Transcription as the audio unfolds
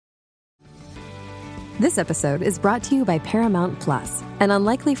This episode is brought to you by Paramount Plus. An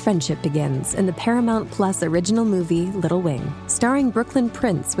unlikely friendship begins in the Paramount Plus original movie Little Wing, starring Brooklyn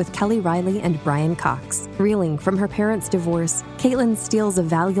Prince with Kelly Riley and Brian Cox. Reeling from her parents' divorce, Caitlin steals a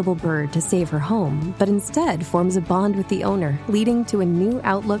valuable bird to save her home, but instead forms a bond with the owner, leading to a new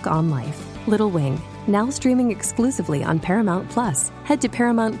outlook on life. Little Wing, now streaming exclusively on Paramount Plus. Head to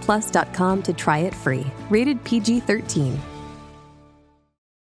ParamountPlus.com to try it free. Rated PG-13.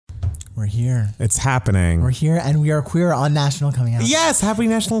 We're here. It's happening. We're here, and we are queer on National Coming Out. Yes, happy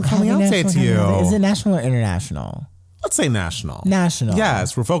National Coming Out Day to you. Is it national or international? Let's say national. National.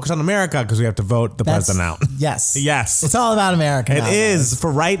 Yes, we're focused on America because we have to vote the president out. Yes. Yes. It's all about America. It is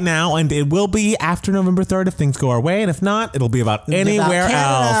for right now, and it will be after November 3rd if things go our way, and if not, it'll be about anywhere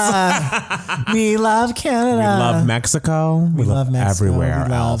else. We love Canada. We love Mexico. We love Mexico. Everywhere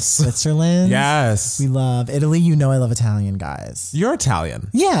we love else. Switzerland. Yes. We love Italy. You know I love Italian guys. You're Italian.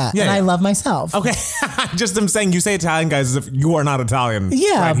 Yeah, I love myself. Okay. Just I'm saying you say Italian guys as if you are not Italian.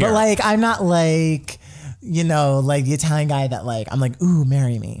 Yeah, right but here. like I'm not like, you know, like the Italian guy that like, I'm like, ooh,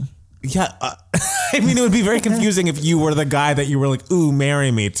 marry me. Yeah. I mean, it would be very confusing if you were the guy that you were like, ooh, marry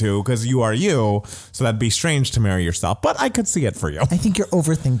me to, because you are you. So that'd be strange to marry yourself. But I could see it for you. I think you're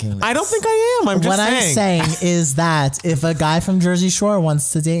overthinking this. I don't think I am. I'm just saying. What I'm saying is that if a guy from Jersey Shore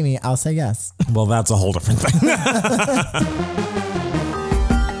wants to date me, I'll say yes. Well, that's a whole different thing.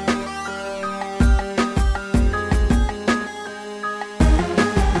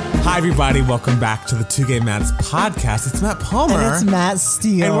 Hi, everybody. Welcome back to the Two Gay Matts podcast. It's Matt Palmer. And it's Matt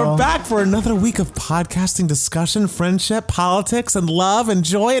Steele. And we're back for another week of podcasting discussion, friendship, politics, and love and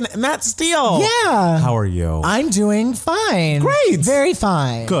joy. And Matt Steele. Yeah. How are you? I'm doing fine. Great. Very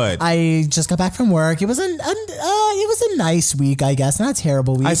fine. Good. I just got back from work. It was a nice week, I guess. Not a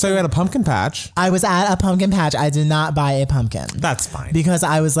terrible week. I saw you at a pumpkin patch. I was at a pumpkin patch. I did not buy a pumpkin. That's fine. Because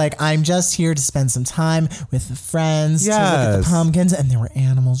I was like, I'm just here to spend some time with friends to look at the pumpkins. And there were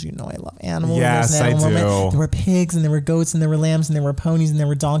animals. You know I love animals. Yes, I do. There were pigs and there were goats and there were lambs and there were ponies and there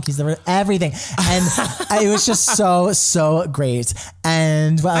were donkeys. There were everything. And it was just so great.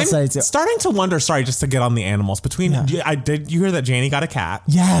 And what else did I do? Starting to wonder, sorry, just to get on the animals. Did you hear that Janie got a cat?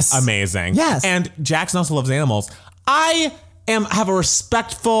 Yes. Amazing. Yes. And Jackson also loves animals. I have a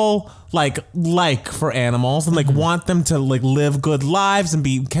respectful like for animals and want them to live good lives and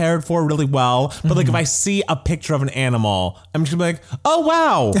be cared for really well. But if I see a picture of an animal, I'm just gonna be like, oh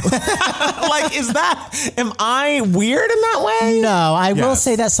wow. Am I weird in that way? No, I will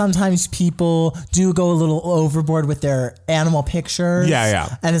say that sometimes people do go a little overboard with their animal pictures.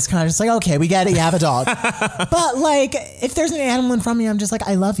 Yeah. And it's kind of just like, okay, we get it. You have a dog. But if there's an animal in front of me, I'm just like,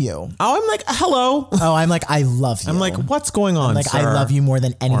 I love you. Oh, I'm like, hello. Oh, I'm like, I love you. I'm like, what's going on, I'm sir? I love you more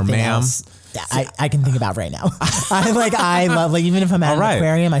than anything else. I can think about right now. I love, even if I'm at an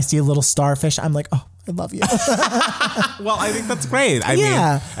aquarium, I see a little starfish. I'm like, oh, I love you. Well, I think that's great. I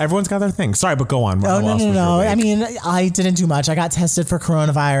mean, everyone's got their thing. Sorry, but go on. No. I mean, I didn't do much. I got tested for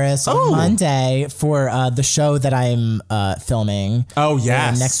coronavirus on Monday for the show that I'm filming. Oh,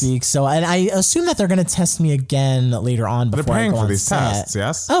 yes. Next week. So, and I assume that they're going to test me again later on before they're paying I go for these set. tests,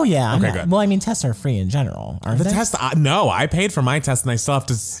 yes? Oh, yeah. Okay, good. Well, I mean, tests are free in general, aren't they? The test, no, I paid for my test and I still have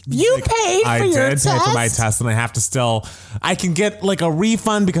to. You paid for your test? I did pay for my test and I have to still, I can get a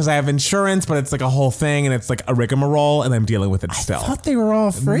refund because I have insurance, but it's a whole thing and it's a rigmarole and I'm dealing with it still. I thought they were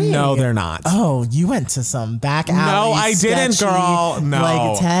all free. No, they're not. Oh, you went to some back alley. No, I didn't, girl.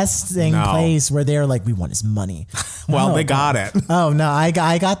 No. Testing place where they're we want his money. Well, they got it. Oh, no, I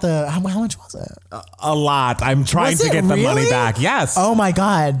got the, how much was it? A lot. I'm trying to get the money back. Yes. Oh my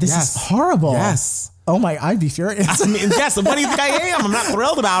God. This is horrible. Yes. Oh my, I'd be furious. I mean, yes. What do you think I am? I'm not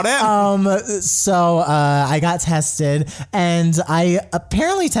thrilled about it. So I got tested and I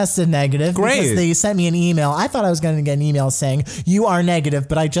apparently tested negative. Great. Because they sent me an email. I thought I was going to get an email saying you are negative,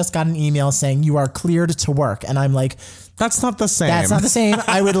 but I just got an email saying you are cleared to work. And I'm like, that's not the same. That's not the same.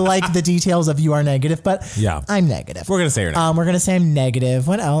 I would like the details of you are negative, but I'm negative. We're going to say you're negative. We're going to say I'm negative.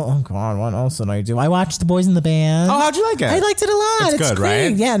 What else? Oh God, what else did I do? I watched The Boys in the Band. Oh, how'd you like it? I liked it a lot. It's good, great.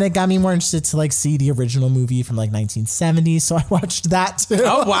 right? Yeah, and it got me more interested to see the original movie from 1970. So I watched that too.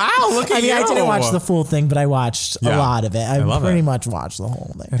 Oh wow, look at you. I didn't watch the full thing, but I watched a lot of it. I pretty much watched the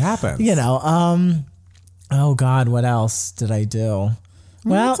whole thing. It happens. You know, oh God, what else did I do?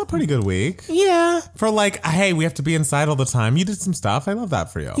 Well, it's a pretty good week. Yeah. For hey, we have to be inside all the time. You did some stuff. I love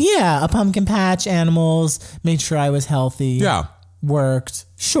that for you. Yeah. A pumpkin patch, animals, made sure I was healthy. Yeah. Worked,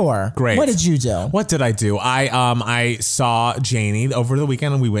 Sure. Great. What did you do? What did I do? I saw Janie over the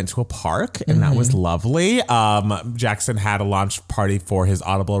weekend and we went to a park and that was lovely. Jackson had a launch party for his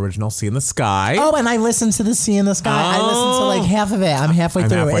Audible original Sea in the Sky. Oh, and I listened to the Sea in the Sky. I listened to like half of it. I'm halfway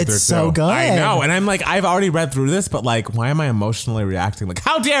through. It's so good. I know. And I'm like, I've already read through this, but like, why am I emotionally reacting? Like,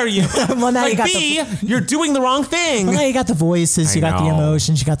 how dare you? Well, now like, you got you're doing the wrong thing. Well, now you got the voices, you got the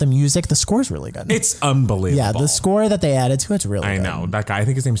emotions, you got the music. The score's really good. It's unbelievable. Yeah, the score that they added to it's really good. I know. That guy, I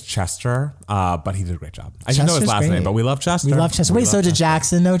think his name's Chester, but he did a great job. I didn't know his Chester's last great. name, but we love Chester. We love Chester. Wait, so did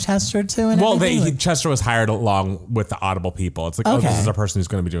Jackson know Chester too? And well, everything? Chester was hired along with the Audible people. It's like, oh, this is a person who's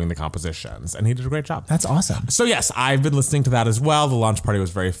going to be doing the compositions. And he did a great job. That's awesome. So yes, I've been listening to that as well. The launch party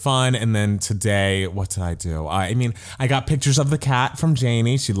was very fun. And then today, what did I do? I got pictures of the cat from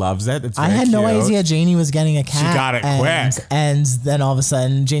Janie. She loves it. It's very I had cute. no idea Janie was getting a cat. She got it quick. And then all of a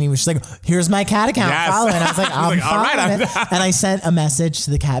sudden, Janie was just like, here's my cat account. Yes. Follow it. And I was like, I'm all right, following it. And I sent a message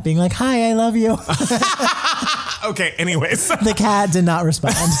to the cat being like, hi, I love you. Okay, anyways. The cat did not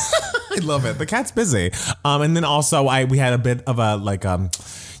respond. I love it. The cat's busy. And then also we had a bit of a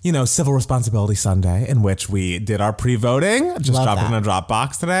civil responsibility Sunday in which we did our pre-voting. Just Love dropped it that. in a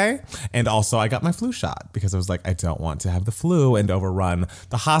Dropbox today. And also I got my flu shot because I was like, I don't want to have the flu and overrun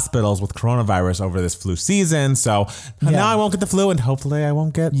the hospitals with coronavirus over this flu season. So now I won't get the flu and hopefully I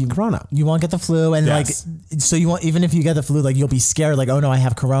won't get corona. You won't get the flu, and Yes. so you won't, even if you get the flu, like you'll be scared, like, oh no, I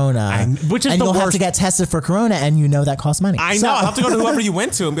have corona, which is and the you'll have worst. to get tested for corona, and that costs money. I know. I'll have to go to whoever you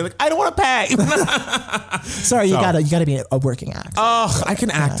went to and be like, I don't want to pay. Sorry, you gotta be a working actor. Oh, I can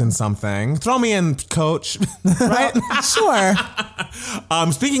act in something. Throw me in, coach. Right? Sure.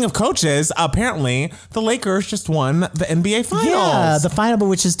 Speaking of coaches, apparently the Lakers just won the NBA Finals. Yeah, the final,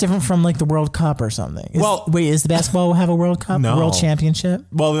 which is different from like the World Cup or something. Is the basketball have a World Cup? No. World Championship?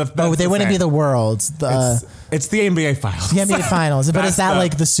 Well, they wouldn't be the Worlds. It's the NBA Finals. The NBA Finals, but is that the-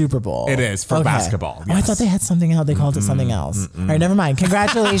 like the Super Bowl? It is for basketball, Oh, I yes. thought they had something else. They called it something else. All right, never mind.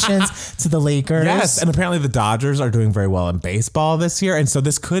 Congratulations to the Lakers. Yes, and apparently the Dodgers are doing very well in baseball this year, and so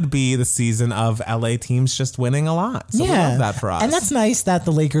this could be the season of LA teams just winning a lot. So we love that for us. And that's nice that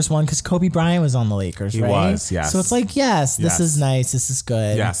the Lakers won because Kobe Bryant was on the Lakers, He right? was, yes. So it's like, this Yes. is nice. This is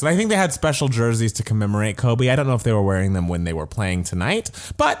good. Yes, and I think they had special jerseys to commemorate Kobe. I don't know if they were wearing them when they were playing tonight,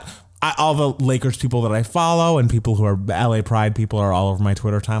 but all the Lakers people that I follow and people who are LA Pride people are all over my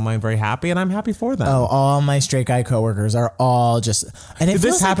Twitter timeline very happy, and I'm happy for them. Oh, all my straight guy coworkers are all just. And Did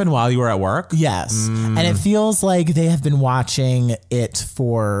this happen while you were at work? Yes. And it feels like they have been watching it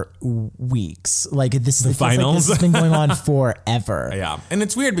for weeks. Like this, it feels like finals? this has been going on forever. Yeah, and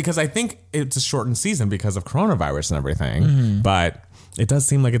it's weird because I think it's a shortened season because of coronavirus and everything, but it does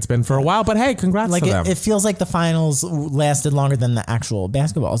seem like it's been for a while. But hey, congrats to them. It feels like the finals lasted longer than the actual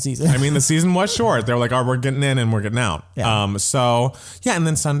basketball season. I mean, the season was short. They were like, "Oh, we're getting in and we're getting out." Yeah. And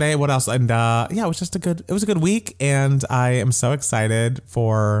then Sunday, what else? And it was just a good week, and I am so excited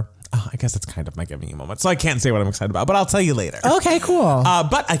for. I guess it's kind of my giving you moment, so I can't say what I'm excited about, but I'll tell you later. Okay, cool.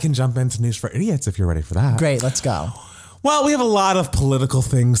 But I can jump into News for Idiots if you're ready for that. Great, let's go. Well, we have a lot of political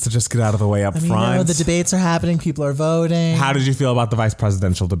things to just get out of the way up front. The debates are happening. People are voting. How did you feel about the vice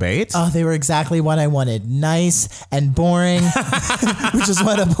presidential debate? Oh, they were exactly what I wanted. Nice and boring, which is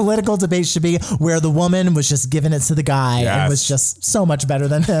what a political debate should be, where the woman was just giving it to the guy and was just so much better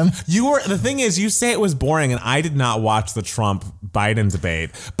than him. The thing is, you say it was boring, and I did not watch the Trump-Biden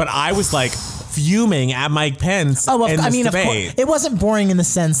debate, but I was like fuming at Mike Pence in this debate. Of course, it wasn't boring in the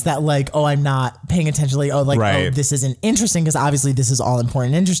sense that I'm not paying attention. This isn't interesting, because obviously this is all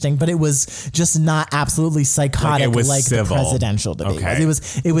important and interesting, but it was just not absolutely psychotic like the presidential debate. Okay.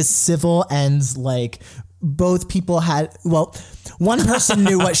 It was civil, and both people had, one person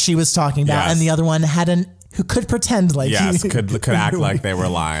knew what she was talking about, Yes. and the other one who could pretend like he could act like they were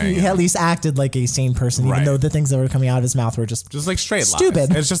lying. He at least acted like a sane person, even though the things that were coming out of his mouth were just like straight stupid.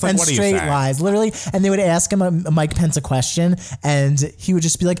 lies. It's just like, and what are you straight saying? lies, literally. And they would ask him a Mike Pence a question, and he would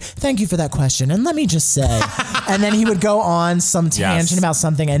just be like, "Thank you for that question, and let me just say," and then he would go on some tangent about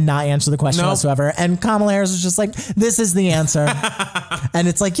something and not answer the question whatsoever. And Kamala Harris was just like, "This is the answer," and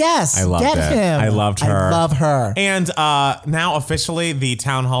it's like, yes, I loved get it. him. I loved her. I love her. And now officially the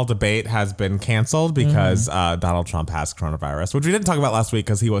town hall debate has been canceled because Donald Trump has coronavirus, which we didn't talk about last week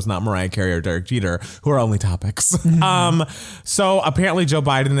because he was not Mariah Carey or Derek Jeter, who are only topics. So apparently Joe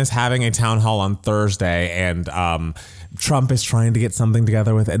Biden is having a town hall on Thursday, and Trump is trying to get something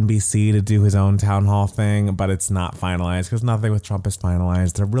together with NBC to do his own town hall thing, but it's not finalized because nothing with Trump is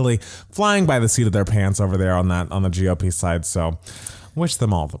finalized. They're really flying by the seat of their pants over there on the GOP side. So Wish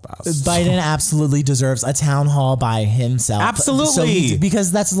them all the best. Biden absolutely deserves a town hall by himself. Absolutely.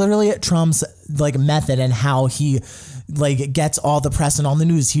 Because that's literally Trump's like method and how he like gets all the press and all the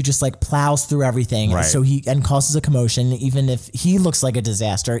news. He just like plows through everything. Right. So he causes a commotion. Even if he looks like a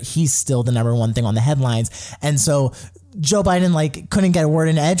disaster, he's still the number one thing on the headlines. And so Joe Biden like couldn't get a word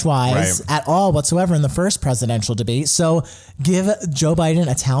in edgewise at all whatsoever in the first presidential debate. So give Joe Biden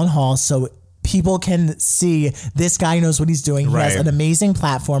a town hall so people can see this guy knows what he's doing. He has an amazing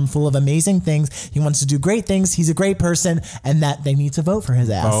platform full of amazing things. He wants to do great things. He's a great person, and that they need to vote for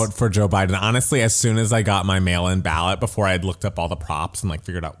his ass. Vote for Joe Biden. Honestly, as soon as I got my mail-in ballot, before I had looked up all the props and like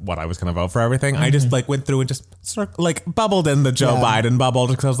figured out what I was going to vote for everything, I just like went through and just like bubbled in the Joe Biden bubble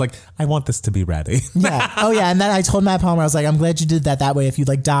because I was like, I want this to be ready. Yeah. Oh yeah. And then I told Matt Palmer, I was like, I'm glad you did that. That way, if you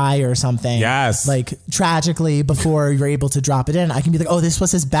like die or something, like tragically before you're able to drop it in, I can be like, oh, this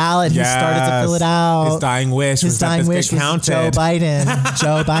was his ballot. He started to fill it out. His dying wish was Joe Biden.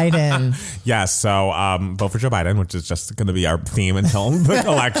 Joe Biden. Yes. So vote for Joe Biden, which is just going to be our theme until the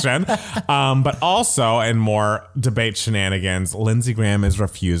election. But also, in more debate shenanigans, Lindsey Graham is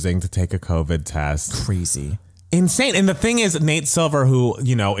refusing to take a COVID test. Crazy. Insane. And the thing is, Nate Silver, who,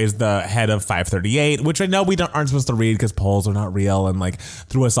 you know, is the head of 538, which I know we aren't supposed to read because polls are not real and like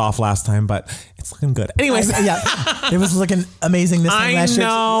threw us off last time, but it's looking good. Anyways. It was looking amazing this time last year.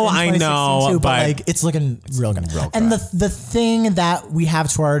 I know. Too, but like it's looking real good. And the thing that we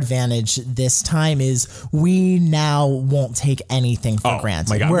have to our advantage this time is we now won't take anything for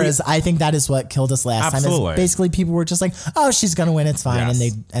granted. My God. Whereas I think that is what killed us last time. Is basically people were just like, oh, she's going to win. It's fine. And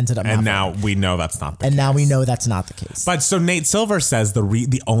they ended up and now we know that's not the case. And now we know that's not the case. But so Nate Silver says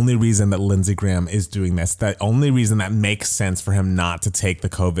the only reason that Lindsey Graham is doing this, the only reason that makes sense for him not to take the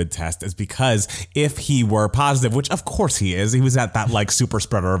COVID test is because if he were positive, which of course he is, he was at that like super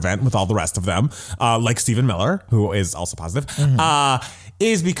spreader event with all the rest of them, like Stephen Miller, who is also positive,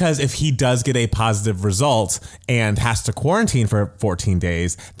 is because if he does get a positive result and has to quarantine for 14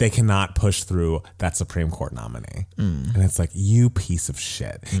 days, they cannot push through that Supreme Court nominee. And it's like, you piece of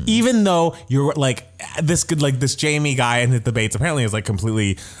shit. Even though you're like this Jamie guy in his debates apparently is like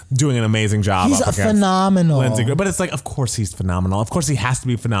completely doing an amazing job. He's phenomenal. Lindsey Graham. But it's like, of course he's phenomenal. Of course he has to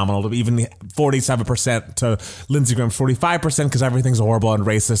be phenomenal to even 47% to Lindsey Graham's 45% because everything's horrible and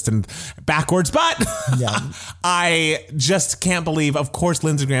racist and backwards. But I just can't believe, of course,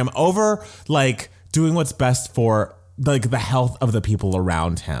 Lindsey Graham over like doing what's best for like the health of the people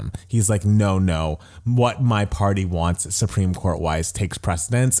around him. He's like, no, what my party wants Supreme Court wise takes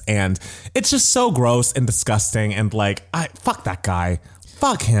precedence. And it's just so gross and disgusting. And like, fuck that guy.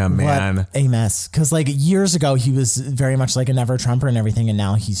 Fuck him, man. What a mess. Because like years ago, he was very much like a never Trumper and everything. And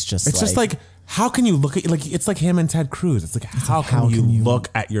now he's just just like, how can you look at, like, it's like him and Ted Cruz. It's like, how can you look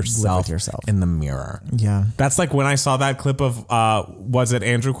at yourself in the mirror? Yeah. That's like when I saw that clip of, was it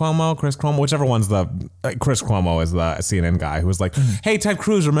Andrew Cuomo, Chris Cuomo, whichever one's Chris Cuomo is the CNN guy who was like, hey, Ted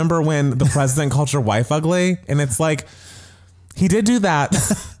Cruz, remember when the president called your wife ugly? And it's like, he did do that.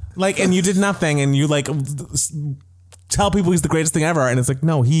 Like, and you did nothing. And you like tell people he's the greatest thing ever. And it's like,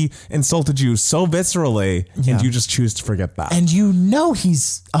 no, he insulted you so viscerally and you just choose to forget that. And you know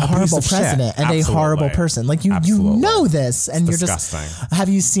he's a horrible president and a horrible person. Like you know this and you're disgusting. Have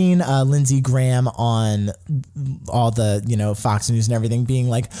you seen Lindsey Graham on all the, you know, Fox News and everything being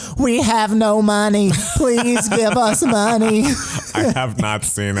like, we have no money. Please give us money. I have not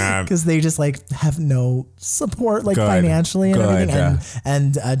seen that. Because they just like have no support like financially and everything.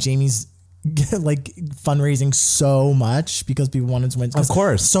 And Jamie's like fundraising so much because people wanted to win. Of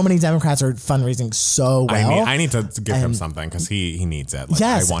course. So many Democrats are fundraising so well. I need to give him something because he needs it. Like,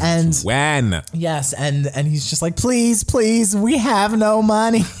 yes. I want him to win. Yes. And he's just like, please, we have no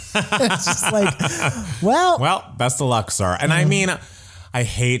money. It's just like, well, best of luck, sir. And I mean, I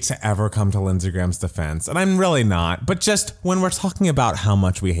hate to ever come to Lindsey Graham's defense, and I'm really not, but just when we're talking about how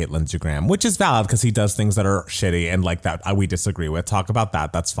much we hate Lindsey Graham, which is valid because he does things that are shitty and like that we disagree with, talk about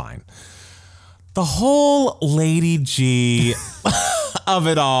that, that's fine. The whole Lady G of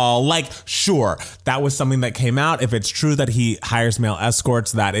it all, like, sure, that was something that came out. If it's true that he hires male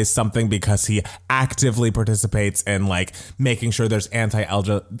escorts, that is something because he actively participates in like making sure there's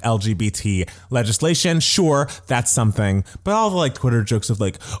anti-LGBT legislation. Sure, that's something. But all the like Twitter jokes of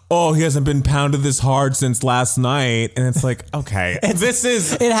like, oh, he hasn't been pounded this hard since last night. And it's like, okay,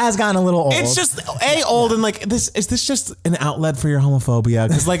 it has gotten a little old. It's just old. And like, is this just an outlet for your homophobia?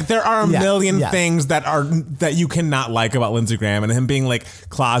 Because like there are a million things that you cannot like about Lindsey Graham, and him being like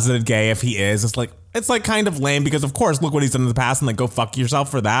closeted gay if he is. It's like kind of lame because of course look what he's done in the past and like go fuck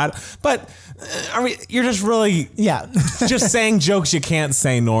yourself for that. But I mean, you're just really just saying jokes you can't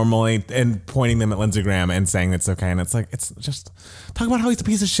say normally and pointing them at Lindsey Graham and saying it's okay. And it's like, it's just talk about how he's a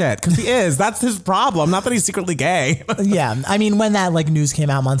piece of shit because he is. That's his problem. Not that he's secretly gay. Yeah. I mean, when that like news came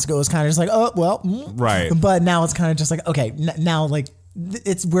out months ago, it was kind of just like, oh, well. Right. But now it's kind of just like, okay, now like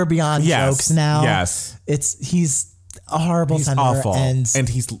we're beyond jokes now. Yes. He's a horrible senator. Awful. And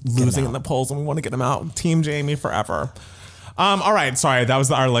he's losing in the polls and we want to get him out. Team Jamie forever. All right. Sorry. That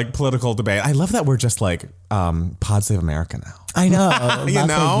was our like political debate. I love that we're just like Pod Save America now. I know. You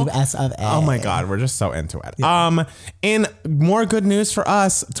know? US of A. Oh my God. We're just so into it. Yeah. In more good news for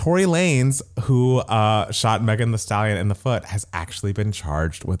us, Tory Lanez, who shot Megan Thee Stallion in the foot, has actually been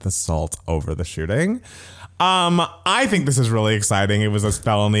charged with assault over the shooting. I think this is really exciting. It was a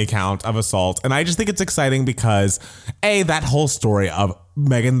felony count of assault. And I just think it's exciting because that whole story of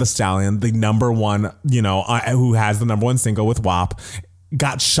Megan Thee Stallion, the number one, who has the number one single with WAP,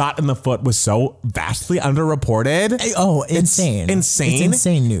 got shot in the foot was so vastly underreported. Oh, insane. It's insane. It's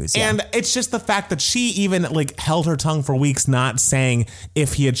insane news. Yeah. And it's just the fact that she even like held her tongue for weeks, not saying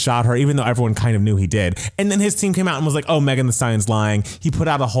if he had shot her, even though everyone kind of knew he did. And then his team came out and was like, oh, Megan Thee Stallion's lying. He put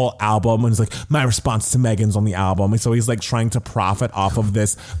out a whole album and was like, my response to Megan's on the album. And so he's like trying to profit off of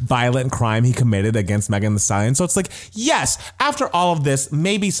this violent crime he committed against Megan Thee Stallion. So it's like, yes, after all of this,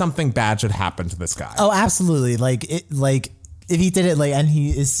 maybe something bad should happen to this guy. Oh, absolutely. If he did it and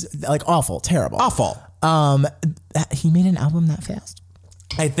he is like awful, terrible. He made an album that fast.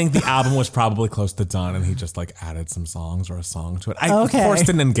 I think the album was probably close to done and he just like added some songs or a song to it. I of course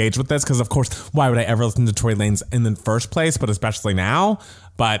didn't engage with this because of course, why would I ever listen to Tory Lanez in the first place, but especially now.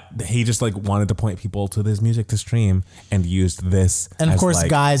 But he just like wanted to point people to his music to stream and used this. And of course,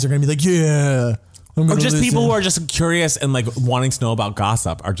 guys are going to be like, yeah. Or just people who are just curious and like wanting to know about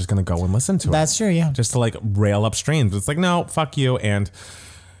gossip are just going to go and listen to it. That's true, yeah. Just to like rail up streams. It's like, no, fuck you. And,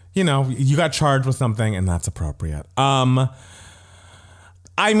 you got charged with something and that's appropriate. I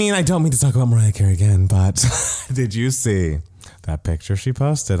mean, I don't mean to talk about Mariah Carey again, but did you see that picture she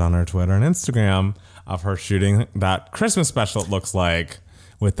posted on her Twitter and Instagram of her shooting that Christmas special, it looks like,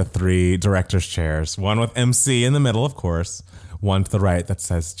 with the 3 director's chairs, one with MC in the middle, of course, one to the right that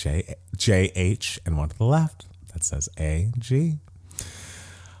says JH, and one to the left that says AG.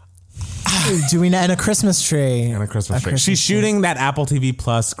 Doing that in a Christmas tree. And a Christmas tree. She's shooting that Apple TV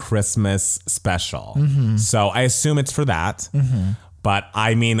Plus Christmas special. Mm-hmm. So I assume it's for that. Mm-hmm. But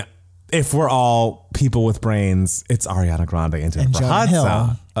I mean, if we're all people with brains, it's Ariana Grande and Jennifer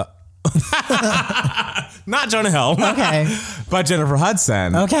Hudson. Not Jonah Hill. Okay. But Jennifer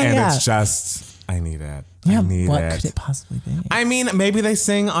Hudson. Okay. And it's just, I need it. Yeah, I need what it. could it possibly be? I mean, maybe they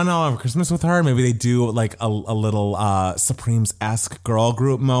sing on All Over Christmas with her. Maybe they do like a little Supremes-esque girl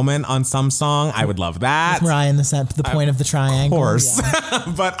group moment on some song. I would love that. With Mariah in the point of the triangle. Of course.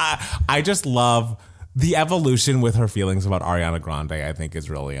 Yeah. But I just love the evolution with her feelings about Ariana Grande, I think, is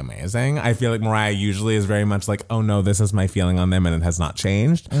really amazing. I feel like Mariah usually is very much like, oh no, this is my feeling on them and it has not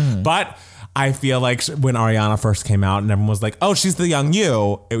changed. Mm. But I feel like when Ariana first came out and everyone was like, oh, she's the young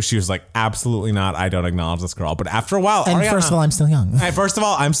you, she was like, absolutely not. I don't acknowledge this girl. But after a while, and first of all, I'm still young.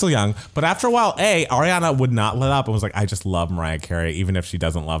 I'm still young. But after a while, Ariana would not let up and was like, I just love Mariah Carey. Even if she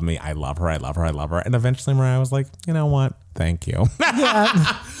doesn't love me, I love her. I love her. I love her. And eventually Mariah was like, you know what? Thank you.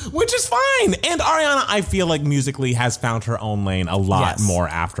 Yeah. Which is fine. And Ariana, I feel like musically has found her own lane a lot more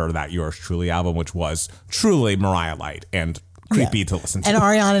after that Yours Truly album, which was truly Mariah Light and creepy to listen to. And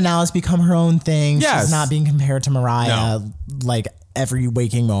Ariana now has become her own thing. Yes. She's not being compared to Mariah like every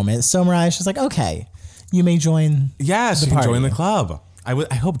waking moment. So Mariah's just like, okay, you may join. Yeah, she can join the club.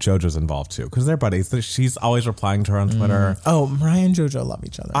 I hope JoJo's involved too, because they're buddies. She's always replying to her on Twitter. Oh, Mariah and JoJo love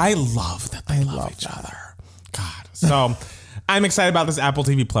each other. I love that they love each other. God. So I'm excited about this Apple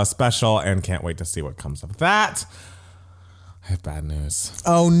TV Plus special and can't wait to see what comes of that. I have bad news.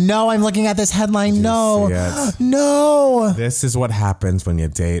 Oh no, I'm looking at this headline. No. No. This is what happens when you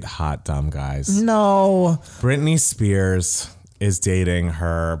date hot, dumb guys. No. Britney Spears is dating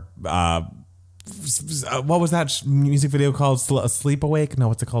her, what was that music video called? Sleep Awake? No,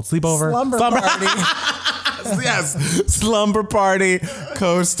 what's it called? Sleepover? Slumber Party. Yes. Slumber Party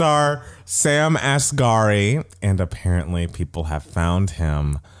co-star Sam Asghari. And apparently people have found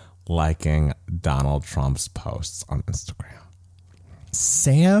him liking Donald Trump's posts on Instagram.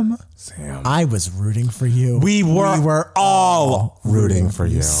 Sam, I was rooting for you. We were all rooting for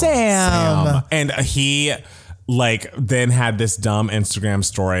you. Sam. And he then had this dumb Instagram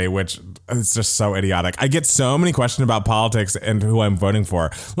story, which is just so idiotic. I get so many questions about politics and who I'm voting for.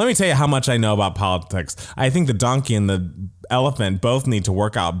 Let me tell you how much I know about politics. I think the donkey in the elephant both need to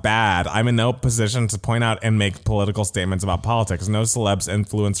work out bad. I'm in no position to point out and make political statements about politics. No celebs,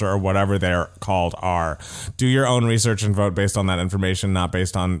 influencer, or whatever they're called are. Do your own research and vote based on that information, not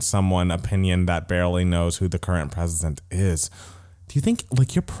based on someone's opinion that barely knows who the current president is. Do you think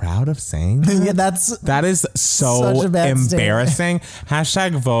like you're proud of saying that? Yeah, that is so embarrassing.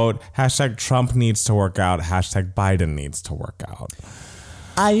 Hashtag vote. Hashtag Trump needs to work out. Hashtag Biden needs to work out.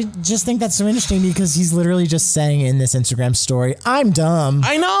 I just think that's so interesting because he's literally just saying in this Instagram story, I'm dumb.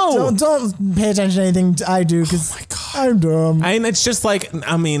 I know. Don't pay attention to anything I do because I'm dumb. And it's just like,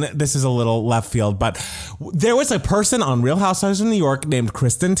 I mean, this is a little left field, but there was a person on Real Housewives of New York named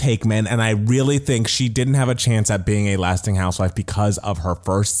Kristen Takeman, and I really think she didn't have a chance at being a lasting housewife because of her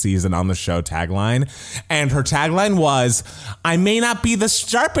first season on the show tagline. And her tagline was, I may not be the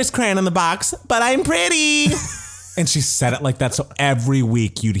sharpest crayon in the box, but I'm pretty. And she said it like that. So every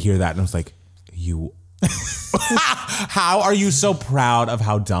week you'd hear that. And I was like, how are you so proud of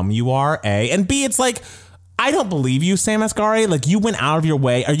how dumb you are? A. And B, it's like, I don't believe you, Sam Asghari. Like, you went out of your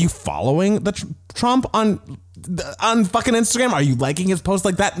way. Are you following the Trump on fucking Instagram? Are you liking his post?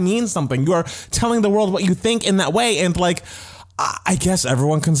 Like, that means something. You are telling the world what you think in that way. And like, I guess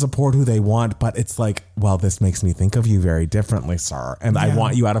everyone can support who they want, but it's like, well, this makes me think of you very differently, sir. And I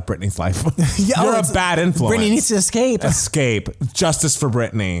want you out of Britney's life. You're a bad influence. Britney needs to escape. Escape. Justice for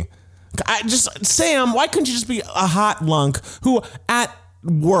Britney. Sam, why couldn't you just be a hot lunk who at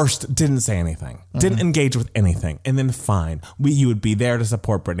worst didn't say anything, didn't engage with anything, and then fine, you would be there to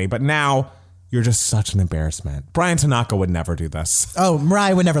support Britney. But now you're just such an embarrassment. Brian Tanaka would never do this. Oh,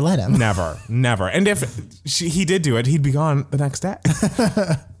 Mariah would never let him. Never. And if he did do it, he'd be gone the next day.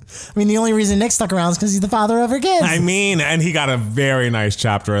 I mean, the only reason Nick stuck around is because he's the father of her kids. I mean, and he got a very nice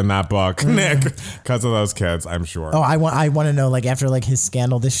chapter in that book, Nick, because of those kids, I'm sure. Oh, I want to know, like, after like his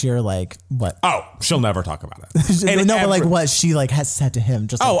scandal this year, like what? Oh, she'll never talk about it. And no, but like what she like has said to him.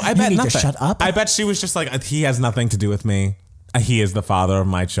 Just like, I bet you need nothing. to shut up. I bet she was just like, he has nothing to do with me. He is the father of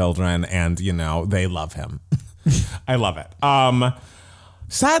my children, and you know they love him. I love it.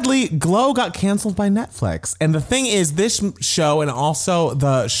 Sadly, Glow got canceled by Netflix, and the thing is, this show and also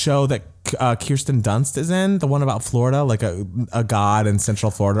the show that Kirsten Dunst is in, the one about Florida, like a god in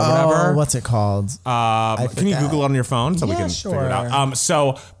Central Florida, or whatever. Oh, what's it called? Can you Google it on your phone so we can figure it out?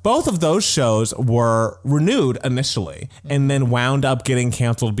 So both of those shows were renewed initially, and then wound up getting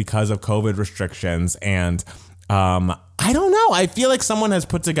canceled because of COVID restrictions and. I don't know. I feel like someone has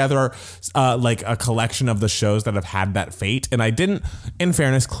put together like a collection of the shows that have had that fate. And I didn't, in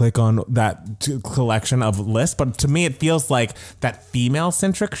fairness, click on that collection of lists. But to me, it feels like that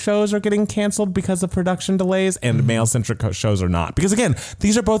female-centric shows are getting canceled because of production delays and male-centric shows are not. Because again,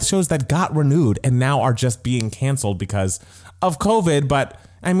 these are both shows that got renewed and now are just being canceled because of COVID. But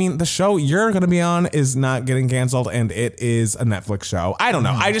I mean, the show you're going to be on is not getting canceled and it is a Netflix show. I don't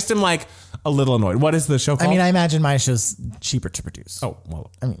know. I just am like a little annoyed. What is the show called? I mean, I imagine my show's cheaper to produce. Oh,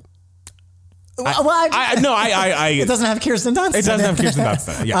 well. I mean. It doesn't have Kirsten Dunst. It doesn't have Kirsten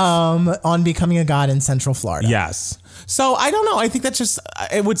Dunst. Yes. On Becoming a God in Central Florida. Yes. So I don't know. I think that's just,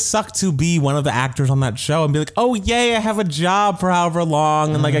 it would suck to be one of the actors on that show and be like, oh, yay, I have a job for however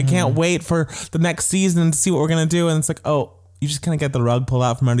long. And like, I can't wait for the next season to see what we're going to do. And it's like, oh, you just kind of get the rug pulled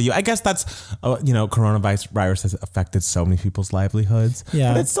out from under you. I guess that's, coronavirus has affected so many people's livelihoods.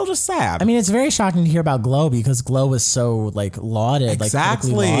 Yeah. But it's still just sad. I mean, it's very shocking to hear about Glow because Glow was so like lauded,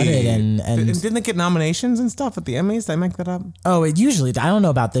 exactly. like critically lauded. And didn't it get nominations and stuff at the Emmys? Did I make that up? Oh, it usually, I don't know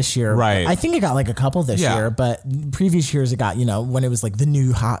about this year. Right. I think it got like a couple this year, but previous years it got, when it was like the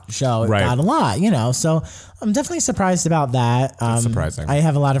new hot show, it got a lot, So I'm definitely surprised about that. That's surprising. I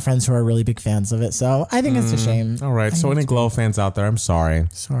have a lot of friends who are really big fans of it, so I think it's a shame. All right. So any Glow fans out there, I'm sorry.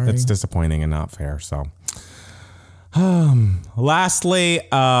 Sorry. It's disappointing and not fair. So, lastly,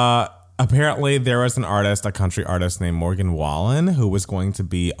 apparently there was a country artist named Morgan Wallen who was going to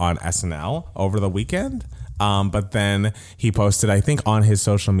be on SNL over the weekend. But then he posted, I think, on his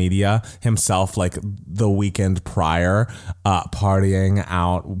social media himself, like the weekend prior, partying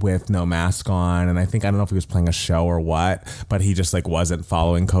out with no mask on. And I don't know if he was playing a show or what, but he just like wasn't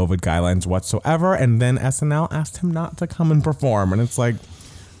following COVID guidelines whatsoever. And then SNL asked him not to come and perform. And it's like,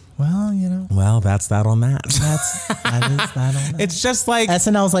 well, well, that's that on that. That is that on that. It's just like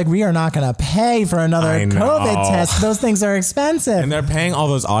SNL's like, we are not going to pay for another COVID test. Those things are expensive. And they're paying all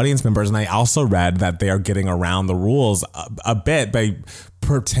those audience members. And I also read that they are getting around the rules a bit by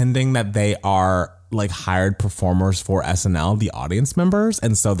pretending that they are like hired performers for SNL, the audience members.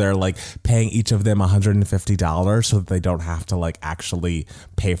 And so they're like paying each of them $150 so that they don't have to like actually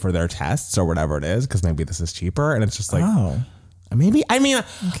pay for their tests or whatever it is. Cause maybe this is cheaper. And it's just like, I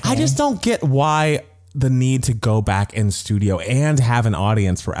just don't get why the need to go back in studio and have an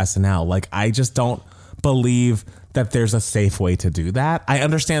audience for SNL. Like, I just don't believe that there's a safe way to do that. I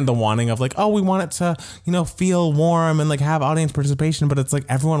understand the wanting of like, oh, we want it to, you know, feel warm and like have audience participation, but it's like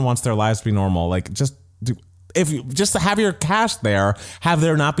everyone wants their lives to be normal. Like, just do. If you just have your cast there, have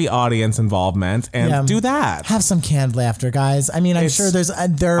there not be audience involvement, and do that. Have some canned laughter, guys. I mean, I'm sure there's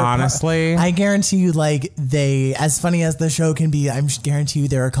honestly, I guarantee you, like, they, as funny as the show can be, I'm guarantee you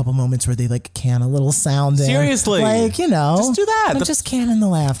there are a couple moments where they like can a little sound in. Seriously, like, you know, just do that. Just can in the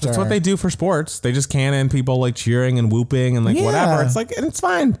laughter. That's what they do for sports. They just can in people like cheering and whooping and like whatever. It's like, and it's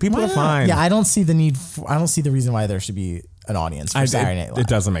fine. People are fine. Yeah, I don't see the need. I don't see the reason why there should be an audience for Saturday Night Live. It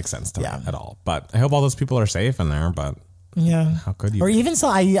doesn't make sense to me at all. But I hope all those people are safe in there. But how could you? Or even so,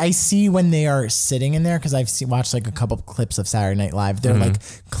 I see when they are sitting in there, because I've watched like a couple clips of Saturday Night Live. They're like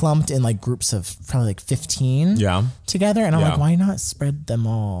clumped in like groups of probably like 15 together, and I'm like, why not spread them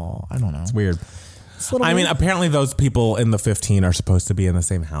all? I don't know. It's weird. I mean, apparently those people in the 15 are supposed to be in the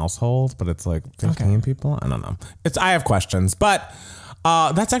same household, but it's like 15 people. I don't know. I have questions, but.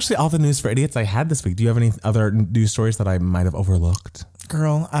 That's actually all the news for idiots I had this week. Do you have any other news stories that I might have overlooked?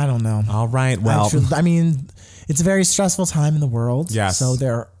 Girl, I don't know. All right. Well, I mean, it's a very stressful time in the world. Yes. So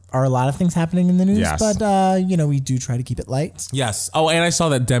there are a lot of things happening in the news, but, you know, we do try to keep it light. Yes. Oh, and I saw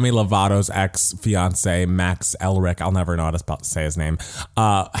that Demi Lovato's ex-fiance, Max Elric, I'll never know how to say his name,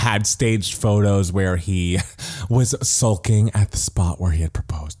 had staged photos where he was sulking at the spot where he had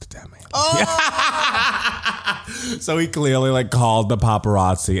proposed to Demi. Oh! So he clearly like called the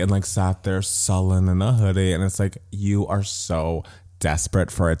paparazzi and like sat there sullen in a hoodie, and it's like, you are so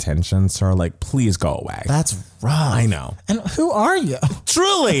desperate for attention, sir. Like, please go away. That's rough. I know. And who are you?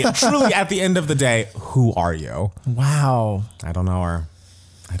 Truly, at the end of the day, who are you? Wow. I don't know her.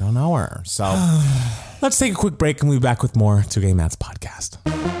 So let's take a quick break and we'll be back with more 2 Gay Matt's podcast.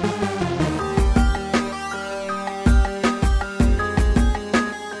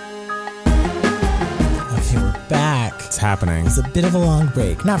 It's happening. It's a bit of a long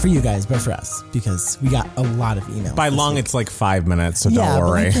break. Not for you guys, but for us, because we got a lot of emails. By long, it's like 5 minutes, so don't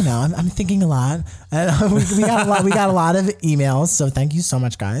worry. But like, you know, I'm thinking a lot. We got a lot of emails, so thank you so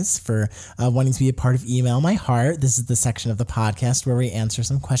much, guys, for wanting to be a part of Email My Heart. This is the section of the podcast where we answer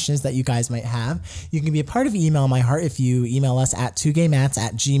some questions that you guys might have. You can be a part of Email My Heart if you email us at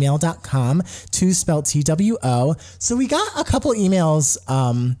 2gaymats@gmail.com, 2 spelled TWO. So we got a couple emails,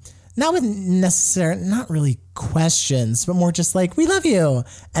 not really questions, but more just like, we love you.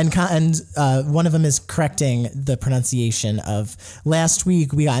 And one of them is correcting the pronunciation of last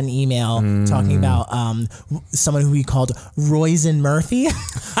week. We got an email talking about someone who we called Roisin Murphy,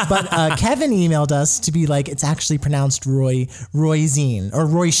 but Kevin emailed us to be like, it's actually pronounced Roisin or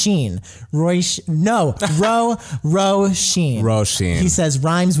Roy Sheen. Roy Sheen. He says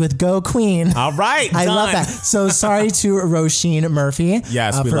rhymes with Go Queen. All right, I love that. So sorry to Roisin Murphy.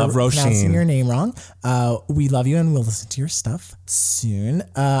 Yes, we love Roisin. Pronouncing your name wrong. We love you and we'll listen to your stuff soon.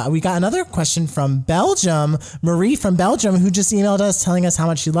 We got another question from Belgium, Marie from Belgium, who just emailed us telling us how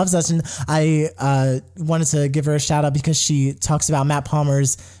much she loves us. And I wanted to give her a shout out because she talks about Matt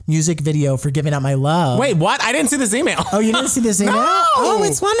Palmer's music video for Giving Up My Love. Wait, what? I didn't see this email. Oh, you didn't see this email? No! Oh,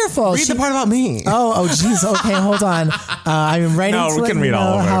 it's wonderful. Read the part about me. Oh, geez. Okay, hold on. I'm writing to let you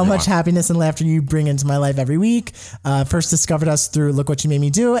know how much happiness and laughter you bring into my life every week. First discovered us through Look What You Made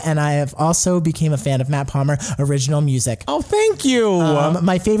Me Do, and I have also became a fan of Matt Palmer original music. Oh, thank you.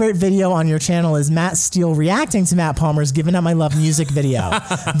 My favorite video on your channel is Matt Steele reacting to Matt Palmer's Giving Up My Love music video.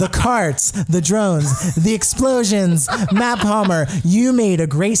 The carts, the drones, the explosions. Matt Palmer, you made a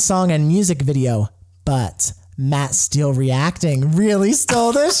great song and music video, but Matt Steele reacting really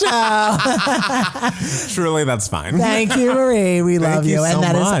stole the show. Truly, that's fine. Thank you, Marie. We love you. And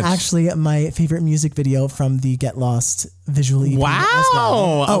that much. is actually my favorite music video from the Get Lost visual EP. Wow. As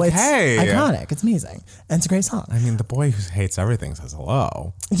well. Oh, okay. It's iconic. It's amazing. And it's a great song. I mean, the boy who hates everything says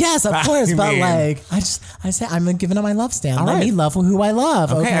hello. Yes, of course. But like, I say I'm giving up my love stand. Let me love who I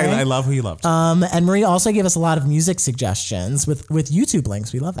love. Okay. I love who you love. And Marie also gave us a lot of music suggestions with YouTube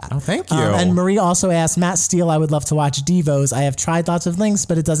links. We love that. Oh, thank you. And Marie also asked, Matt Steele, I would love to watch Devos. I have tried lots of links,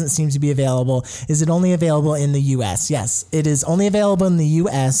 but it doesn't seem to be available. Is it only available in the US? Yes, it is only available in the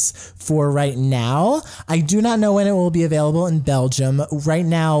US for right now. I do not know when it will be available in Belgium. Right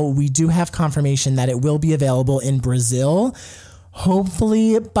now, we do have confirmation that it will be available in Brazil.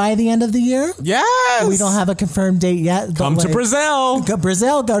 Hopefully by the end of the year. Yes. We don't have a confirmed date yet. Come to Brazil. Go to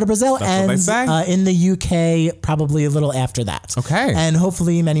Brazil. That's and what they say. In the UK, probably a little after that. Okay. And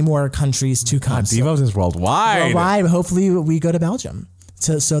hopefully many more countries to come. Devos is worldwide. Hopefully we go to Belgium.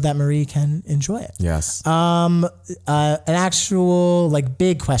 so that Marie can enjoy it. Yes. An actual like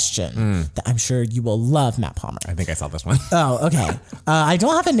big question that I'm sure you will love, Matt Palmer. I think I saw this one. Oh, okay. I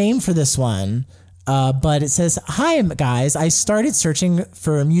don't have a name for this one. But it says, "Hi guys, I started searching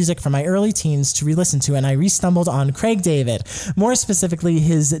for music from my early teens to re-listen to, and I re-stumbled on Craig David, more specifically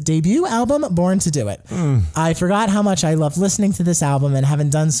his debut album, Born to Do It. I forgot how much I loved listening to this album and haven't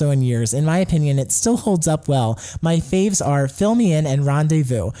done so in years. In my opinion, it still holds up well. My faves are Fill Me In and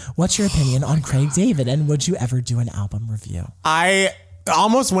Rendezvous. What's your opinion on Craig David, and would you ever do an album review?"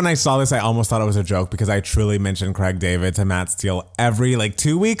 When I saw this, I almost thought it was a joke because I truly mentioned Craig David to Matt Steele every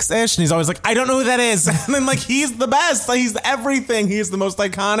 2 weeks ish. And he's always like, I don't know who that is. And then he's the best. He's everything. He's the most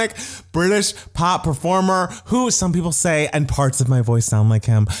iconic British pop performer who some people say, and parts of my voice sound like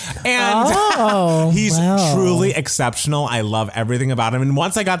him. And he's truly exceptional. I love everything about him. And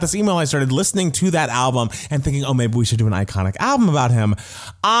once I got this email, I started listening to that album and thinking, oh, maybe we should do an iconic album about him.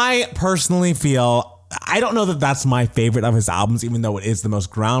 I personally feel, I don't know that that's my favorite of his albums, even though it is the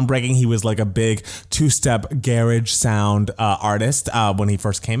most groundbreaking. He was a big two-step garage sound artist when he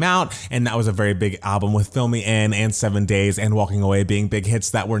first came out, and that was a very big album with Fill Me In and 7 Days and Walking Away being big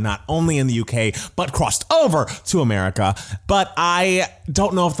hits that were not only in the UK, but crossed over to America. But I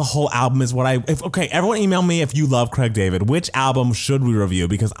don't know if the whole album is what everyone email me if you love Craig David. Which album should we review?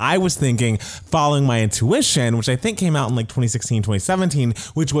 Because I was thinking, following my intuition, which I think came out in 2016, 2017,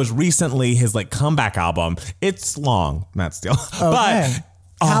 which was recently his comeback album. It's long, Matt Steele. Okay.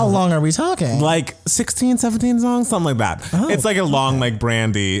 But how long are we talking? 16, 17 songs, something like that. Oh, it's a long,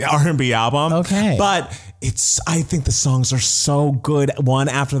 Brandy R&B album. Okay. But I think the songs are so good, one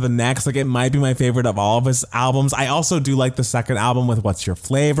after the next. It might be my favorite of all of his albums. I also do like the second album with What's Your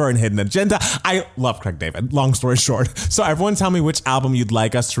Flavor and Hidden Agenda. I love Craig David, long story short. So everyone tell me which album you'd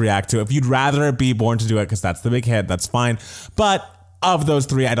like us to react to. If you'd rather it be Born to Do It, because that's the big hit, that's fine. But of those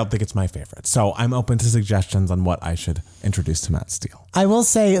three, I don't think it's my favorite. So I'm open to suggestions on what I should introduce to Matt Steele. I will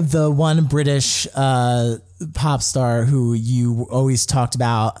say the one British pop star who you always talked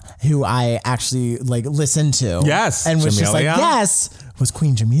about, who I actually listened to. Yes. And was just yes, was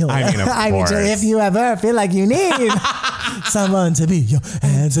Queen Jamelia. I mean, of course. If you ever feel like you need someone to be your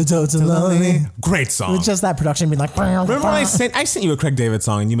antidote to lonely. Great song. With just that production being remember when I sent you a Craig David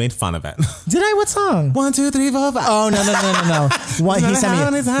song and you made fun of it? Did I? What song? 1, 2, 3, 4, 5. Oh, no. He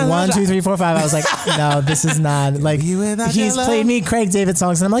sent me 1, 2, 3, 4, 5. I was like, no, this is not. He's played me Craig David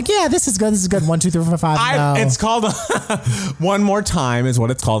songs and I'm like, yeah, this is good. 1, 2, 3, 4, 5. No. It's called One More Time is what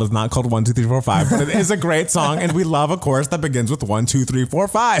it's called. It's not called 1, 2, 3, 4, 5, but it is a great song. And we love a chorus that begins with 1, 2, 3, 4,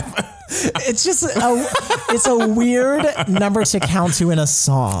 5. It's just it's a weird number to count to in a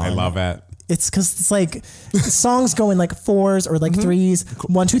song. I love it. It's because it's songs go in fours or threes.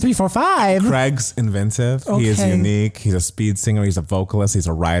 1, 2, 3, 4, 5. Craig's inventive. Okay. He is unique. He's a speed singer. He's a vocalist. He's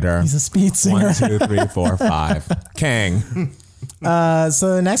a writer. He's a speed singer. 1, 2, 3, 4, 5. King.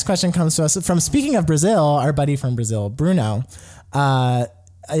 So the next question comes to us from, speaking of Brazil, our buddy from Brazil, Bruno.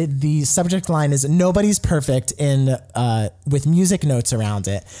 The subject line is "Nobody's Perfect" with music notes around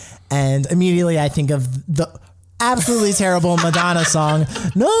it, and immediately I think of the absolutely terrible Madonna song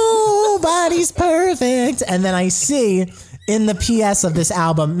 "Nobody's Perfect," and then I see in the PS of this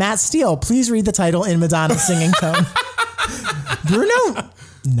album, Matt Steele, please read the title in Madonna's singing tone. Bruno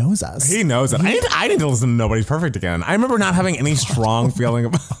knows us. He knows it. I need to listen to "Nobody's Perfect" again. I remember not having any strong feeling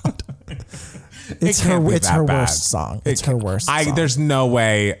about it. It's her worst song. It's her worst song. There's no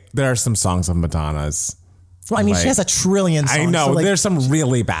way. There are some songs of Madonna's. Well, I mean, she has a trillion songs. I know. So there's some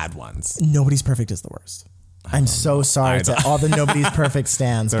really bad ones. Nobody's Perfect is the worst. I'm so sorry to all the Nobody's Perfect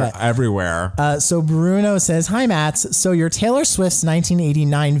stands. They're everywhere. So Bruno says, "Hi, Matt. So your Taylor Swift's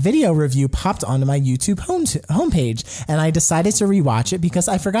 1989 video review popped onto my YouTube homepage, and I decided to rewatch it because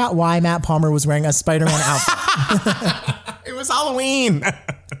I forgot why Matt Palmer was wearing a Spider-Man outfit." It was Halloween.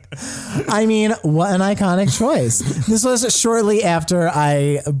 I mean, what an iconic choice. This was shortly after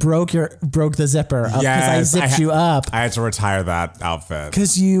I broke the zipper because I zipped you up. I had to retire that outfit.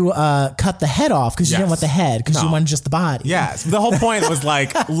 Because you cut the head off because you didn't want the head because you wanted just the body. Yes. The whole point was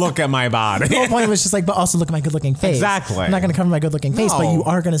look at my body. The whole point was just but also look at my good looking face. Exactly. I'm not going to cover my good looking face, but you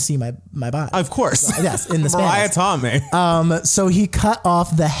are going to see my body. Of course. So, yes, in the Mariah taught me. So he cut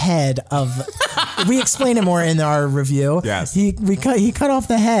off the head of. We explain it more in our review. Yes. He cut off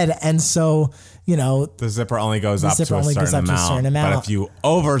the head, and so the zipper only goes up to a certain amount. But if you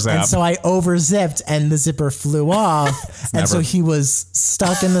overzip, and so I overzipped, and the zipper flew off, and so he was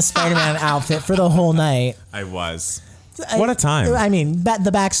stuck in the Spider-Man outfit for the whole night. I was. What a time. I mean,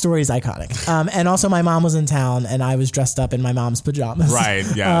 the backstory is iconic. And also my mom was in town and I was dressed up in my mom's pajamas. Right,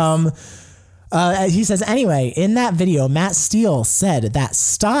 yeah. He says, anyway, in that video, Matt Steele said that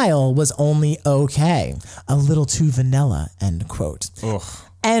style was only okay. A little too vanilla, end quote. Ugh.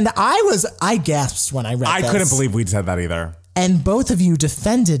 And I gasped when I read this. I couldn't believe we'd said that either. And both of you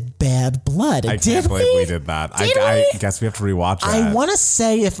defended Bad Blood. I can't believe we did that. I guess we have to rewatch that. I want to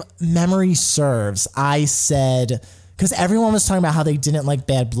say, if memory serves, I said, because everyone was talking about how they didn't like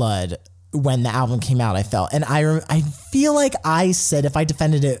Bad Blood when the album came out, I felt. And I feel like I said, if I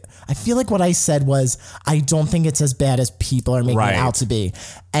defended it, I feel like what I said was, I don't think it's as bad as people are making it out to be.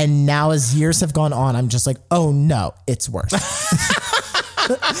 And now as years have gone on, I'm just like, oh no, it's worse.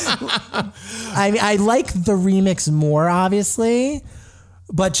 I like the remix more, obviously,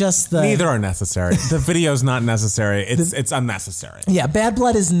 but just neither are necessary. The video's not necessary. It's unnecessary. Yeah, Bad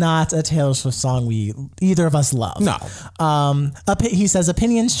Blood is not a Taylor Swift song either of us love. No. He says,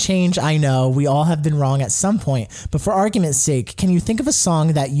 opinions change, I know. We all have been wrong at some point. But for argument's sake, can you think of a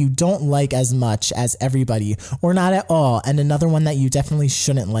song that you don't like as much as everybody, or not at all, and another one that you definitely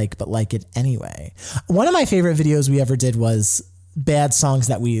shouldn't like but like it anyway? One of my favorite videos we ever did was Bad Songs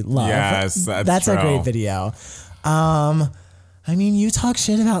That We Love. Yes, that's true. A great video. I mean, you talk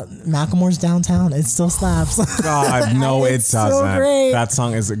shit about Macklemore's Downtown, it still slaps. God, no, it doesn't. So great. That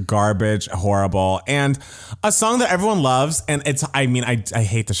song is garbage, horrible, and a song that everyone loves. And I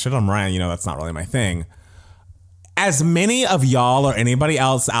hate to shit on Mariah. You know, that's not really my thing. As many of y'all or anybody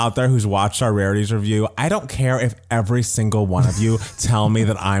else out there who's watched our Rarities review, I don't care if every single one of you tell me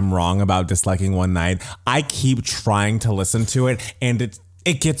that I'm wrong about disliking One Night. I keep trying to listen to it, and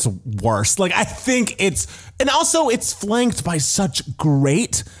it gets worse. Like, I think and also it's flanked by such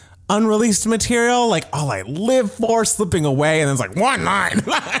great unreleased material, like All I Live For, Slipping Away, and then it's like One Night.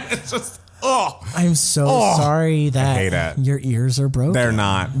 It's just, I'm so sorry that your ears are broken. They're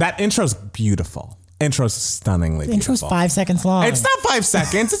not. That intro's beautiful. Intro's stunningly beautiful. Intro's 5 seconds long. It's not 5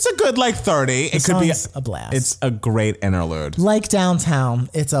 seconds. It's a good 30. It could be a blast. It's a great interlude. Like Downtown,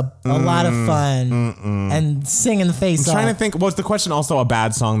 it's a lot of fun and singing the face off. I'm trying to think. Was the question also a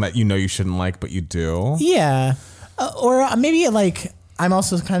bad song that you know you shouldn't like, but you do? Yeah. Or maybe I'm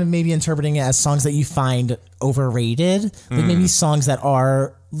also kind of maybe interpreting it as songs that you find overrated. Like maybe songs that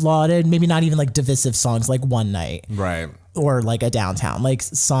are lauded, maybe not even like divisive songs like One Night. Right. Or like a Downtown. Like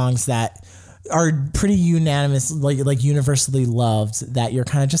songs that are pretty unanimous, like universally loved, that you're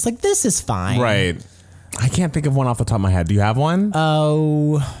kind of just like, this is fine. Right. I can't think of one off the top of my head. Do you have one?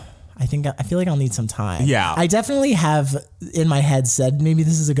 Oh, I feel like I'll need some time. Yeah. I definitely have in my head said, maybe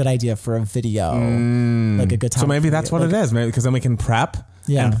this is a good idea for a video. Like a good time. So maybe that's what it is. Maybe because then we can prep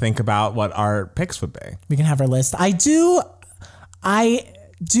and think about what our picks would be. We can have our list. I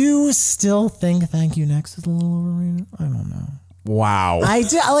do still think Thank You Next is a little overrated. I don't know. Wow. I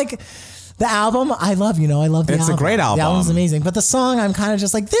do like the album. I love the album. It's a great album. The album's amazing. But the song, I'm kind of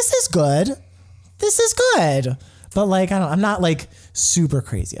just like, this is good. This is good. But like, I'm not like super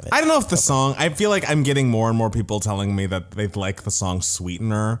crazy of it. I don't know if the song, I feel like I'm getting more and more people telling me that they like the song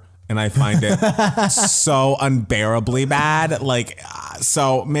Sweetener. And I find it so unbearably bad. Like,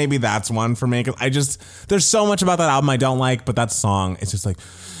 so maybe that's one for me. 'Cause there's so much about that album I don't like, but that song, it's just like,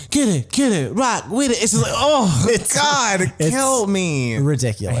 get it, rock with it. It's just like, God, kill me.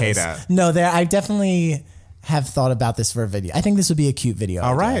 Ridiculous. I hate it. No, I definitely have thought about this for a video. I think this would be a cute video.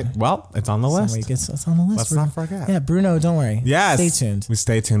 All right. Well, it's on the list. It's on the list. Let's not forget. Yeah, Bruno, don't worry. Yes. Stay tuned. We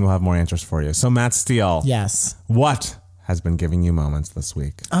stay tuned. We'll have more answers for you. So Matt Steele. Yes. What has been giving you moments this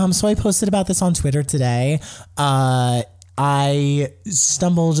week? So I posted about this on Twitter today. I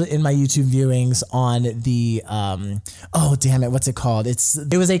stumbled in my YouTube viewings on the what's it called? It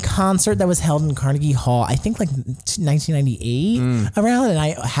was a concert that was held in Carnegie Hall, I think like 1998 around, and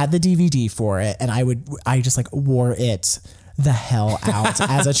I had the DVD for it, and I just like wore it the hell out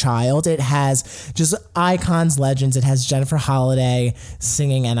as a child. It has just icons, legends. It has Jennifer Holliday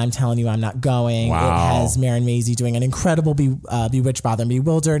singing And I'm Telling You I'm Not Going. Wow. It has Maren Maisie doing an incredible Bewitched, Bothered, and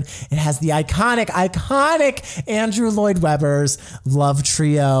Bewildered. It has the iconic Andrew Lloyd Webber's Love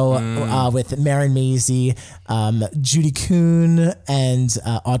Trio with Maren Maisie, Judy Kuhn, and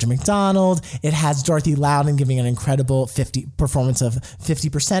Audra McDonald. It has Dorothy Loudon giving an incredible performance of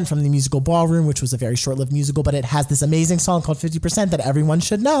 50% from the musical Ballroom, which was a very short-lived musical, but it has this amazing song called 50% that everyone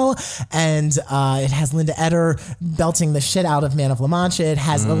should know. And it has Linda Eder belting the shit out of Man of La Mancha. It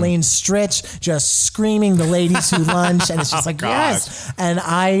has Elaine Stritch just screaming the ladies who lunch. And it's just like, yes. And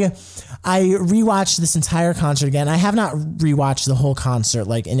I rewatched this entire concert again. I have not rewatched the whole concert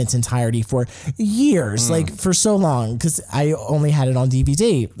like in its entirety for years, like for so long, because I only had it on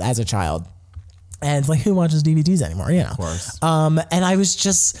DVD as a child. And like, who watches DVDs anymore? You know. Of course. And I was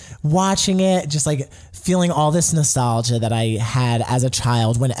just watching it, just like feeling all this nostalgia that I had as a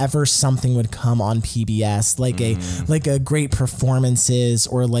child whenever something would come on PBS, like a great performances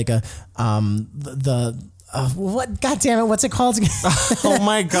or like a what? God damn it! What's it called? Oh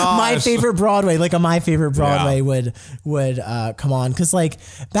my god! My Favorite Broadway, like a My Favorite Broadway would come on, because like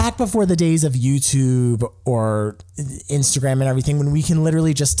back before the days of YouTube or Instagram and everything, when we can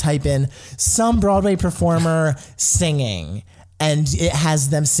literally just type in some Broadway performer singing, and it has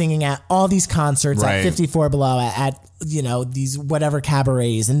them singing at all these concerts at 54 Below, at you know, these whatever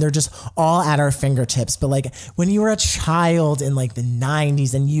cabarets, and they're just all at our fingertips. But like when you were a child in like the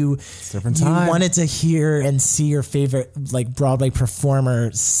 90s and you wanted to hear and see your favorite like Broadway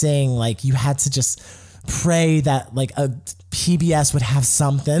performer sing, like you had to just pray that like a PBS would have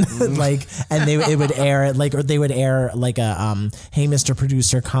something like, and it would air it, like, or they would air like a Hey Mr.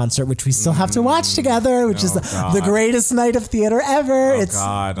 Producer concert, which we still have to watch together, which is the greatest night of theater ever. I'm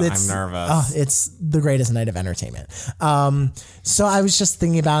nervous. Oh, it's the greatest night of entertainment. So I was just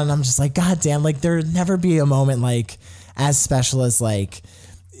thinking about it, and I'm just like, God damn, like there'd never be a moment like as special as like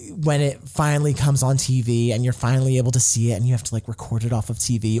when it finally comes on TV and you're finally able to see it, and you have to like record it off of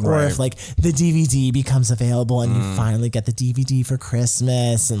TV, or if like the DVD becomes available and you finally get the DVD for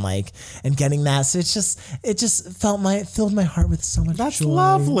Christmas, and like, and getting that. So it just filled my heart with so much joy. That's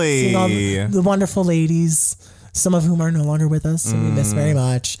lovely. Seeing all the wonderful ladies, some of whom are no longer with us, and we miss very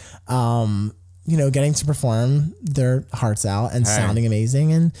much. You know, getting to perform their hearts out and sounding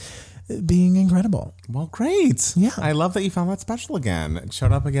amazing and being incredible. Well, great. Yeah. I love that you found that special again. It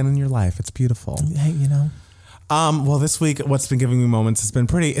showed up again in your life. It's beautiful. Hey, you know. Well, this week, what's been giving me moments has been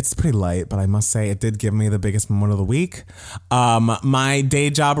it's pretty light, but I must say it did give me the biggest moment of the week. My day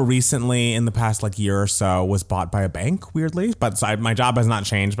job recently, in the past like year or so, was bought by a bank, weirdly. But so my job has not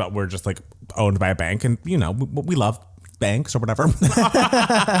changed, but we're just like owned by a bank, and you know, we love banks or whatever.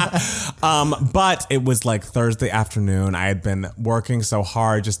 But it was like Thursday afternoon. I had been working so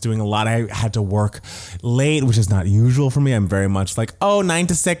hard, just doing a lot. I had to work late, which is not usual for me. I'm very much like, 9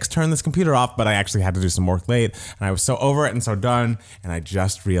 to 6, turn this computer off. But I actually had to do some work late, and I was so over it and so done. And I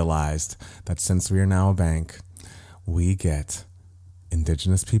just realized that since we are now a bank, we get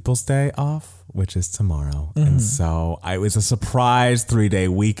Indigenous Peoples Day off, which is tomorrow. And so it was a surprise 3-day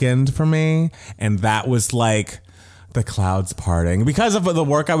weekend for me. And that was like the clouds parting. Because of the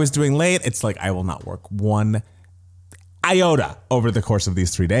work I was doing late, it's like I will not work one iota over the course of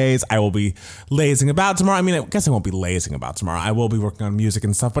these 3 days. I will be lazing about tomorrow. I mean, I guess I won't be lazing about tomorrow. I will be working on music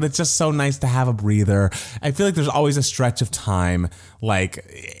and stuff, but it's just so nice to have a breather. I feel like there's always a stretch of time, like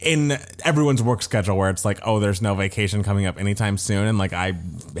in everyone's work schedule, where it's like, there's no vacation coming up anytime soon. And like, I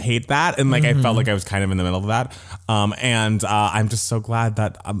hate that. And like, I felt like I was kind of in the middle of that. And I'm just so glad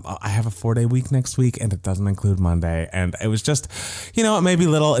that I have a 4-day week next week, and it doesn't include Monday. And it was just, you know, it may be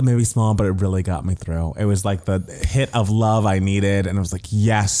little, it may be small, but it really got me through. It was like the hit of love I needed, and I was like,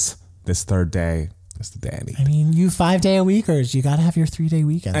 yes, this third day is the day I need. I mean, you 5-day-a-weekers, you got to have your 3-day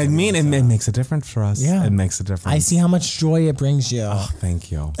weekends. I mean, it makes a difference for us. Yeah, it makes a difference. I see how much joy it brings you. Oh,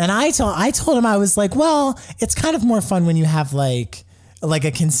 thank you. And I told him, I was like, well, it's kind of more fun when you have like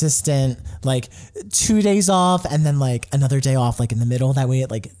a consistent like 2 days off and then like another day off like in the middle. That way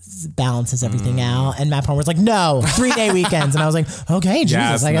it like balances everything out. And Matt Palmer was like, no, 3-day weekends. And I was like, okay,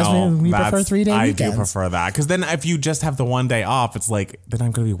 Jesus, I guess we prefer 3-day weekends. I do prefer that, because then if you just have the 1 day off, it's like, then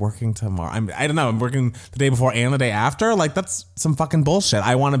I'm going to be working tomorrow. I don't know, I'm working the day before and the day after. Like, that's some fucking bullshit.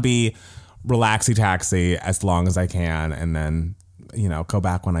 I want to be relaxy taxi as long as I can, and then, you know, go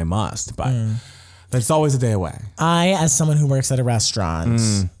back when I must. But there's always a day away. I, as someone who works at a restaurant,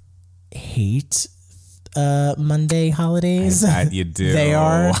 hate Monday holidays. I bet you do. They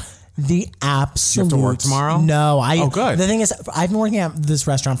are the absolute. You have to work tomorrow? No. Oh, good. The thing is, I've been working at this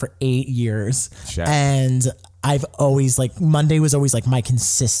restaurant for 8 years. Shit. And I've always like, Monday was always like my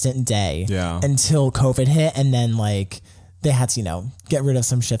consistent day. Yeah. Until COVID hit, and then like they had to, you know, get rid of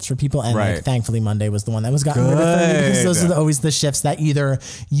some shifts for people. And like, thankfully Monday was the one that was gotten rid of for me, because those are always the shifts that either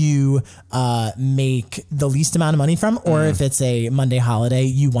you make the least amount of money from, or if it's a Monday holiday,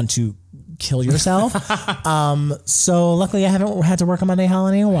 you want to kill yourself. So luckily I haven't had to work a Monday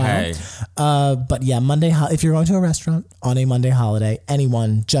holiday in a while. But yeah, if you're going to a restaurant on a Monday holiday,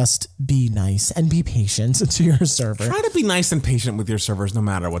 anyone, just be nice and be patient to your server. Try to be nice and patient with your servers no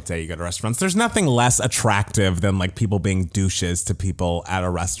matter what day you go to restaurants. There's nothing less attractive than like people being douches to people at a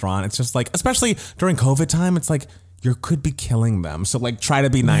restaurant. It's just like, especially during COVID time, it's like you could be killing them. So like, try to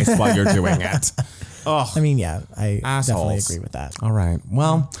be nice while you're doing it. I mean, yeah, I Assholes. definitely agree with that. All right.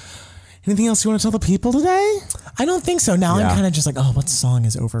 Well, Anything else you want to tell the people today? I don't think so. Now I'm kind of just like, oh, what song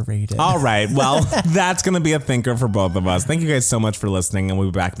is overrated? All right. Well, that's going to be a thinker for both of us. Thank you guys so much for listening, and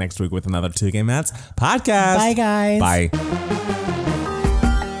we'll be back next week with another Two Gay Mats podcast. Bye, guys. Bye.